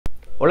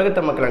உலகத்த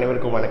மக்கள்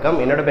அனைவருக்கும் வணக்கம்.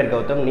 என்னோட பேர்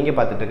கௌதம். நீங்கள்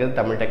பார்த்துட்டு இருக்கிறது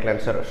தமிழ்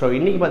TechLancer. ஸோ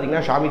இன்றைக்கி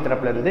பார்த்தீங்கன்னா Xiaomi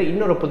தரப்புலேருந்து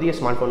இன்னொரு புதிய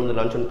ஸ்மார்ட் ஃபோன் வந்து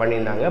லான்ச்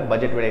பண்ணியிருந்தாங்க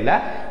பட்ஜெட் விலையில்.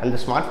 அந்த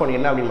ஸ்மார்ட் ஃபோன்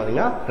என்ன அப்படின்னு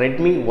பார்த்தீங்கன்னா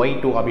Redmi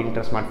Y2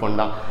 அப்படின்ற ஸ்மார்ட் ஃபோன்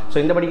தான். ஸோ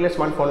இந்த பர்டிகுலர்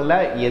ஸ்மார்ட் ஃபோனில்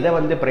எதை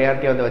வந்து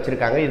ப்ரையாரிட்டியாக வந்து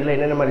வச்சிருக்காங்க, இதில்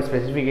என்னென்ன மாதிரி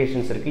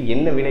ஸ்பெசிஃபிகேஷன்ஸ் இருக்குது,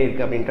 என்ன விலை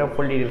இருக்குது அப்படின்ற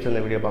ஃபுல் டீடைல்ஸ்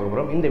இந்த வீடியோ பார்க்க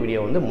போகிறோம். இந்த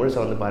வீடியோ வந்து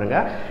முழுசாக வந்து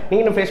பாருங்கள்.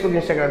 நீங்கள் இன்னும் ஃபேஸ்புக்,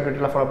 இன்ஸ்டாகிராம்,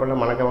 ட்விட்டரில் ஃபாலோ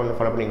பண்ண மறக்காம வந்து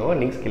ஃபாலோ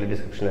பண்ணிக்கோங்க. லிங்க்ஸ் கீழே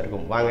டிஸ்கிரிப்ஷனில்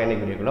இருக்கும். வாங்க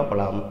இன்னைக்கு வீடியோக்குள்ளே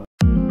போகலாம்.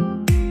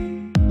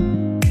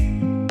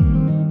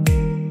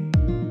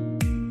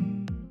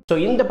 ஸோ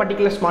இந்த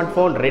particular smart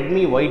phone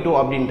Redmi Y2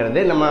 அப்படின்றது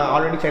நம்ம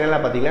ஆல்ரெடி சேனலில்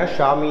பார்த்தீங்கன்னா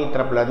Xiaomi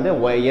தரப்புலேருந்து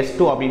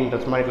S2 அப்படின்ற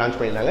ஸ்மார்ட் லான்ச்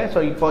பண்ணியிருந்தாங்க. ஸோ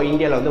இப்போ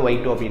இந்தியாவில் வந்து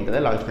Y2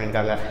 அப்படின்றத லான்ச்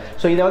பண்ணியிருக்காங்க.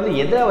 ஸோ இதை வந்து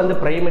எதை வந்து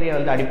பிரைமரியாக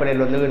வந்து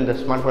அடிப்படையில் வந்து இந்த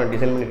ஸ்மார்ட் ஃபோன்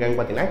டிசைன் பண்ணியிருக்காங்க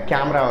பார்த்தீங்கன்னா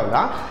கேமரா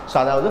தான். ஸோ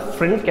அதாவது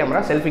ஃப்ரண்ட்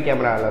கேமரா, செல்ஃபி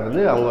கேமராவில்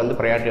வந்து அவங்க வந்து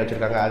ப்ரையாரிட்டி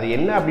வச்சுருக்காங்க. அது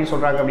என்ன அப்படி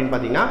சொல்கிறாங்க அப்படின்னு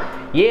பார்த்தீங்கன்னா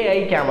AI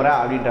கேமரா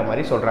அப்படின்ற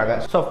மாதிரி சொல்கிறாங்க.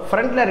 ஸோ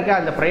ஃப்ரண்ட்டில் இருக்க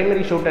அந்த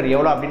பிரைமரி ஷூட்டர்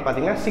எவ்வளோ அப்படின்னு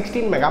பார்த்தீங்கன்னா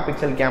 16 மெகா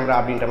பிக்சல் கேமரா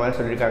அப்படின்ற மாதிரி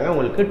சொல்லியிருக்காங்க.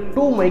 உங்களுக்கு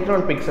 2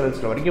 மைக்ரான்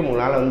பிக்சல்ஸில் வரைக்கும்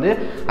உங்களால் வந்து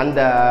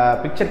அந்த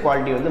பிக்சர்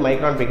குவாலிட்டி வந்து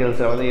மைக்ரான்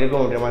பிக்சல்ஸில் வந்து இருக்கும்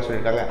அப்படின்ற மாதிரி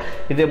சொல்லியிருக்காங்க.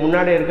 இது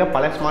முன்னாடி இருக்க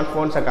பல ஸ்மார்ட்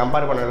ஃபோன்ஸை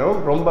கம்பேர் பண்ணணும்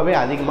ரொம்பவே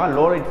அதிகமாக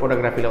லோ லைட்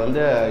ஃபோட்டோகிராஃபியில்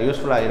வந்து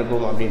யூஸ்ஃபுல்லாக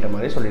இருக்கும் அப்படின்ற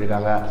மாதிரி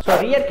சொல்லியிருக்காங்க. ஸோ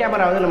ரியர்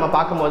கேமரா வந்து நம்ம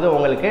பார்க்கும்போது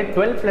உங்களுக்கு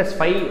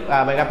 12+5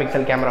 மெகா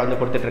பிக்சல் கேமரா வந்து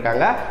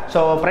கொடுத்துட்ருக்காங்க.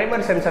 ஸோ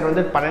பிரைமரி சென்சர்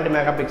வந்து 12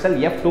 மெகா பிக்சல்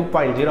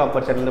f2.0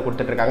 அப்பர்ச்சர் வந்து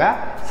கொடுத்துட்ருக்காங்க.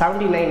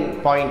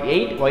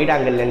 79.8 வைட்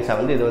ஆங்கிள் லென்ஸை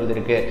வந்து இது வந்து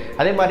இருக்குது.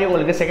 அதே மாதிரி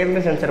உங்களுக்கு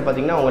செகண்டரி சென்சர்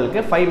பார்த்தீங்கன்னா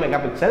உங்களுக்கு 5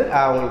 மெகா பிக்சல்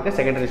உங்களுக்கு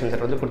செகண்டரி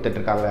சென்சர் வந்து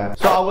கொடுத்துட்ருக்காங்க.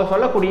 ஸோ அவங்க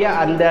சொல்லக்கூடிய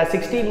அந்த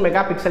 16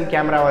 மெகா பிக்சல்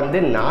கேமரா வந்து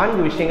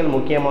 4 விஷயங்கள்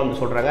முக்கியமாக வந்து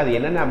சொல்கிறாங்க. அது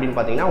என்னென்ன அப்படின்னு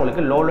பார்த்தீங்கன்னா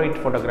உங்களுக்கு லோ லைட்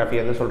ஃபோட்டோகிராஃபி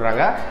வந்து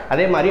சொல்கிறாங்க.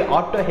 அதே மாதிரி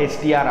ஆட்டோ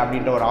HDR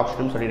அப்படின்ற ஒரு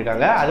ஆப்ஷனும்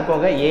சொல்லியிருக்காங்க. அது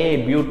போக AI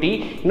பியூட்டி,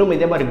 இன்னும்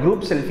இதே மாதிரி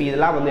குரூப் செல்ஃபி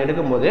இதெல்லாம் வந்து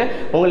எடுக்கும்போது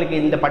உங்களுக்கு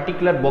இந்த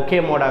பர்டிகுலர் பொக்கே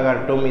மோடாக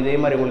இருக்கட்டும், இதே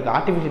மாதிரி உங்களுக்கு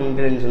ஆர்டிஃபிஷியல்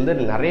இன்டெலிஜென்ஸ் வந்து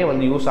நிறைய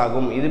வந்து யூஸ்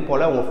ஆகும். இது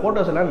போல் உங்கள்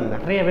ஃபோட்டோஸ் எல்லாம்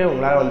நிறையவே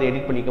உங்களால் வந்து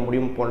எடிட் பண்ணிக்க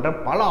முடியும் போன்ற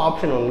பல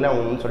ஆப்ஷன் வந்து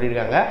அவங்க வந்து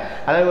சொல்லியிருக்காங்க.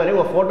 அதே மாதிரி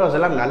உங்கள் ஃபோட்டோஸ்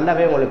எல்லாம்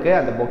நல்லாவே உங்களுக்கு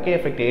அந்த பொக்கே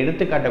எஃபெக்ட்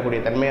எடுத்து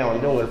காட்டக்கூடிய தன்மையாக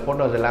வந்து உங்கள்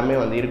ஃபோட்டோஸ் எல்லாமே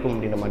வந்து இருக்கும்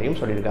அப்படின்ற மாதிரியும்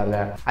சொல்லியிருக்காங்க.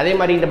 அதே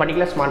மாதிரி இந்த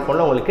பர்டிகுலர் ஸ்மார்ட்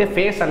ஃபோனில் உங்களுக்கு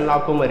ஃபேஸ்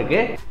அன்லாக்கும்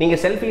இருக்குது. நீங்கள்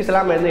செல்ஃபிஸ்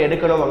எல்லாம் வந்து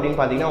எடுக்கணும் அப்படின்னு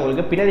பார்த்தீங்கன்னா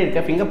உங்களுக்கு பின்னாடி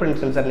இருக்க ஃபிங்கர் பிரிண்ட்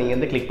சென்சர் நீங்கள்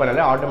வந்து கிளிக்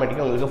பண்ணாலே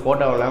ஆட்டோமேட்டிக்காக உங்களுக்கு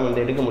ஃபோட்டோவெல்லாம்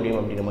வந்து எடுக்க முடியும்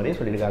அப்படின்ற மாதிரி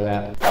சொல்லியிருக்காங்க.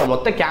 ஸோ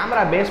மொத்த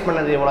கேமரா பேஸ்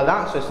பண்ணது இவ்வளோ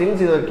தான். ஸோ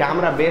சின்ஸ் இது ஒரு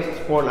கேமரா பேஸ்ட்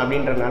ஃபோன்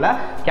அப்படின்றனால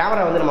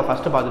கேமரா வந்து நம்ம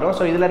ஃபஸ்ட்டு பார்த்துட்டோம்.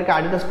 ஸோ இதில் இருக்க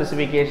அடுத்த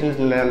ஸ்பெசிஃபிகேஷன்ஸ்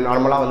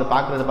நார்மலாக வந்து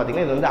பார்க்குறது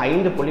பார்த்தீங்கன்னா இது வந்து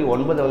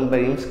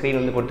 5.99 இன்ச் ஸ்க்ரீன்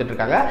வந்து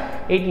கொடுத்துட்ருக்காங்க.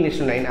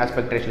 18:9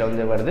 ஆஸ்பெக்ட் ரேஷியோவில்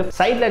வந்து வருது.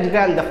 சைடில் இருக்க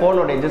அந்த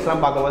ஃபோனோட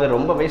எட்ஜஸ்லாம் பார்க்கும்போது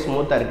ரொம்பவே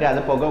ஸ்மூத்தாக இருக்குது.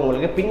 அது போக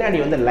உங்களுக்கு பின்னாடி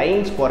வந்து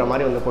லைன்ஸ் போகிற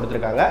மாதிரி வந்து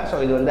கொடுத்துருக்காங்க. ஸோ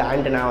இது வந்து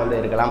ஆண்டனா வந்து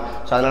இருக்கலாம்.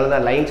 ஸோ அதனால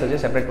தான் லைன்ஸ்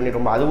வச்சு செப்பரேட் பண்ணி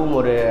ரொம்ப அதுவும்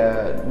ஒரு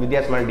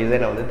வித்தியாசமான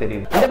டிசைனை வந்து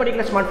தெரியுது. இந்த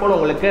பர்டிகுலர் ஸ்மார்ட் ஃபோன்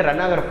உங்களுக்கு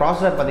ரன் ஆகிற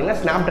ப்ராசஸர் பார்த்தீங்கன்னா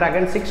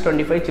Snapdragon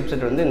 625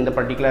 சிப்செட் வந்து இந்த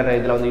பர்டிகுலர்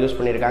இதில் வந்து யூஸ்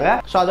பண்ணியிருக்காங்க.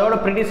 ஸோ அதோட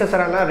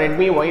ப்ரிடிசெசரான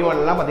Redmi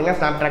Y1லாம் பார்த்தீங்கன்னா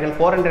Snapdragon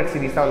 400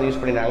 சீரிஸ் தான் வந்து யூஸ்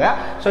பண்ணியிருக்காங்க.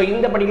 ஸோ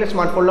இந்த பர்டிகுலர்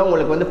ஸ்மார்ட் ஃபோனில்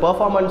உங்களுக்கு வந்து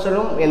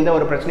பெர்ஃபார்மன்ஸிலும் எந்த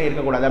ஒரு பிரச்சனையும்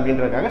இருக்கக்கூடாது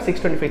அப்படின்றதுக்காக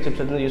 625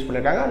 சிப்செட் வந்து யூஸ்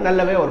பண்ணியிருக்காங்க.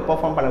 நல்லவே ஒரு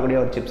பெர்ஃபார்ம் பண்ணக்கூடிய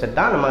ஒரு சிப்செட்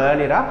தான். நம்ம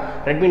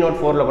ஏர்லியராக Redmi Note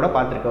 4ல் கூட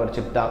பார்த்துருக்க ஒரு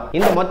சிப் தான்.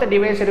 இந்த மொத்த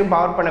டிவைஸையும்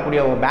பவர் பண்ணக்கூடிய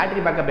ஒரு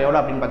பேட்டரி பேக்கப் எவ்வளோ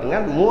அப்படின்னு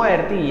பார்த்தீங்கன்னா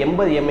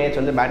 3080 mAh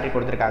வந்து பேட்டரி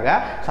கொடுத்துருக்காங்க.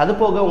 அது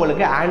போக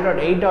உங்களுக்கு Android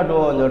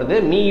 8.0 வந்து வருது.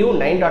 MIUI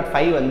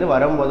 9.5 வந்து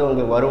வரும்போது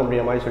உங்களுக்கு வரும்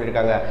அப்படின்ற மாதிரி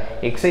சொல்லியிருக்காங்க.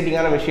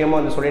 எக்ஸைட்டிங்கான விஷயமும்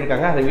வந்து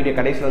சொல்லியிருக்காங்க. அந்த வீடியோ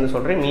கடைசியில் வந்து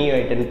சொல்கிறேன்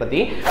MIUI 10 பற்றி.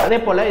 அதே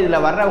போல் இதில்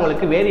வர்ற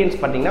உங்களுக்கு வேரியன்ஸ்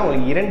பார்த்தீங்கன்னா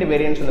உங்களுக்கு 2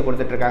 வேரியன்ஸ் வந்து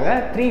கொடுத்துட்ருக்காங்க.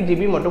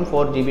 3GB மற்றும்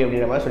 4GB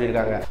அப்படின்ற மாதிரி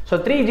சொல்லியிருக்காங்க. ஸோ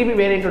 3GB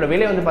வேரியன்ட்டோட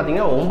விலை வந்து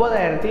பார்த்தீங்கன்னா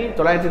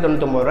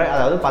 9999 ரூபாய்,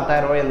 அதாவது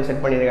 10,000 ரூபாய் வந்து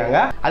செட் பண்ணியிருக்காங்க.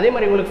 அதே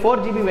மாதிரி உங்களுக்கு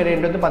 4GB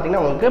வேரியன்ட் வந்து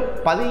பார்த்தீங்கன்னா உங்களுக்கு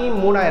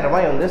 13,000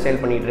 ரூபாய் வந்து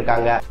சேல் பண்ணிட்டு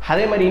இருக்காங்க.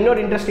 அதே மாதிரி இன்னொரு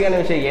இன்ட்ரெஸ்டிங்கான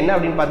விஷயம் என்ன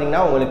அப்படின்னு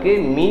பார்த்தீங்கன்னா உங்களுக்கு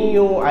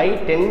MIUI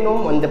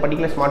 10ம் இந்த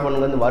பர்டிகுலர் ஸ்மார்ட்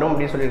ஃபோன் வந்து வரும்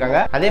அப்படின்னு சொல்லியிருக்காங்க.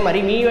 அதே மாதிரி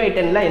MIUI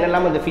 10ல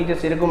என்னெல்லாம் இந்த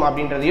ஃபீச்சர்ஸ் இருக்கும்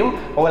அப்படின்றதையும்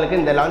உங்களுக்கு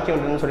இந்த லான்ச்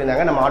வந்து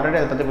சொல்லியிருந்தாங்க. நம்ம ஆல்ரெடி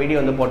அதை பற்றி வீடியோ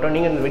வந்து போட்டோம்.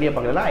 நீங்கள் இந்த வீடியோ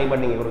பார்க்கலாம், ஐ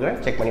பட்டன் நீங்கள் கொடுக்குறேன்,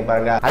 செக் பண்ணி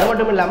பாருங்க. அது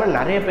மட்டும் இல்லாமல்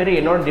நிறைய பேர்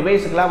என்னோட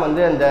டிவைஸுக்குலாம்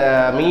வந்து அந்த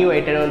MIUI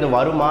 10 வந்து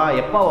வருமா,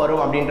 எப்போ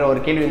வரும் அப்படின்ற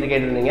ஒரு கேள்வி வந்து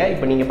கேட்டிருந்தீங்க.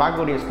 இப்போ நீங்கள்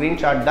பார்க்கக்கூடிய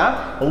ஸ்க்ரீன்ஷாட் தான்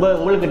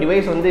உங்களுக்கு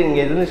டிவைஸ் வந்து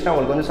இங்கே இருந்துச்சுன்னா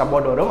உங்களுக்கு வந்து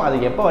சப்போர்ட் வரும். அது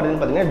எப்போ வருதுன்னு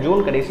பார்த்தீங்கன்னா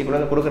ஜூன் கடைசிக்குள்ள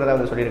வந்து கொடுக்குறதா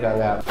வந்து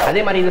சொல்லியிருக்காங்க.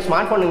 அதே மாதிரி இந்த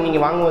ஸ்மார்ட் ஃபோன்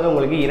நீங்கள் வாங்கும்போது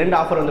உங்களுக்கு 2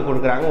 ஆஃபர் வந்து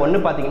கொடுக்குறாங்க. ஒன்று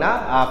பார்த்தீங்கன்னா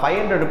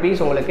 500 rupees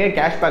உங்களுக்கு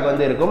கேஷ்பேக்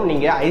வந்து இருக்கும்.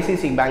 நீங்கள்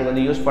ICICI பேங்க்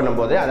வந்து யூஸ்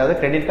பண்ணும்போது, அதாவது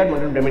கிரெடிட் கார்டு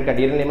மற்றும் டெபிட்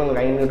கார்டு இரண்டுலேயுமே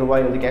உங்களுக்கு 500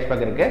 ரூபாய் வந்து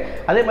கேஷ்பேக் இருக்குது.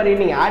 அதே மாதிரி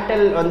நீங்கள்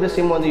ஏர்டெல் வந்து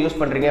சிம் வந்து யூஸ்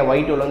பண்ணுறீங்க,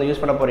 Y2ல வந்து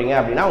யூஸ் பண்ண போகிறீங்க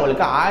அப்படின்னா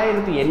உங்களுக்கு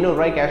 1800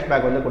 ரூபாய்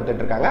கேஷ்பேக் வந்து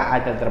கொடுத்துட்ருக்காங்க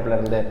ஏர்டெல் தரப்புல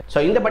இருந்து. ஸோ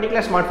இந்த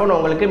பர்டிகுலர் ஸ்மார்ட் ஃபோன்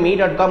உங்களுக்கு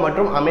me.com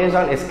மற்றும்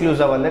Amazon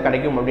எக்ஸ்க்ளூசிவ் வந்து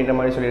கிடைக்கும் அப்படின்ற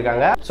மாதிரி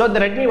சொல்லியிருக்காங்க. ஸோ இந்த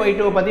Redmi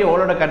Y2 பற்றி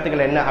உங்களோட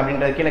கருத்துக்கள் என்ன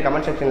அப்படின்றது கீழே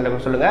கமெண்ட்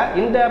செக்ஷனில் சொல்லுங்கள்.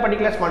 இந்த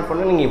பர்டிகுலர் ஸ்மார்ட்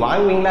ஃபோனை நீங்கள்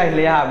வாங்குவீங்களா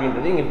இல்லையா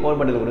அப்படின்றது நீங்கள் போர்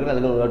படுத்து கொடுங்க,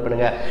 அதுக்கு நோட்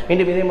பண்ணுங்கள்.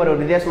 மீண்டும் இதே மாதிரி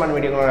ஒரு வித்தியாசமான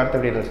வீடியோ அடுத்த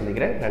வீடியோவில்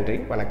சந்திக்கிறேன். நன்றி,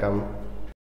 வணக்கம்.